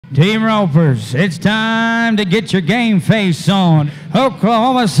Team Ropers, it's time to get your game face on.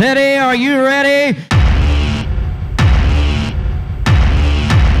 Oklahoma City, are you ready?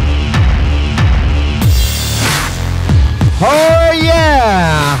 Oh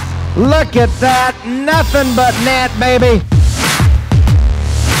yeah! Look at that, nothing but net, baby.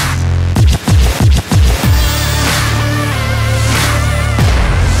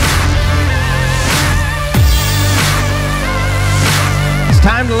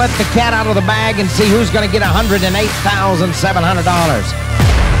 Time to let the cat out of the bag and see who's going to get $108,700.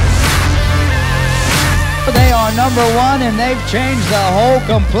 They are #1 and they've changed the whole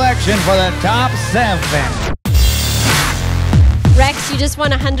complexion for the top 7. Rex, you just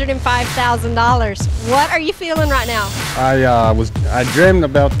won $105,000. What are you feeling right now? I dreamed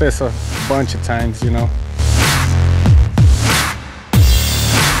about this a bunch of times, you know.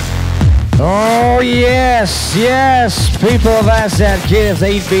 Oh, yes, yes. People have asked that kid if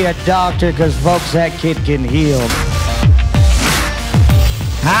they'd be a doctor because, folks, that kid can heal.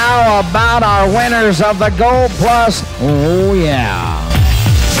 How about our winners of the Gold Plus? Oh, yeah.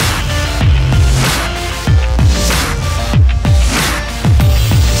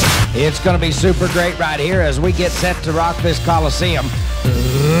 It's going to be super great right here as we get set to rock this Coliseum.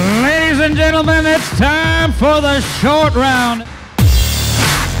 Ladies and gentlemen, it's time for the short round.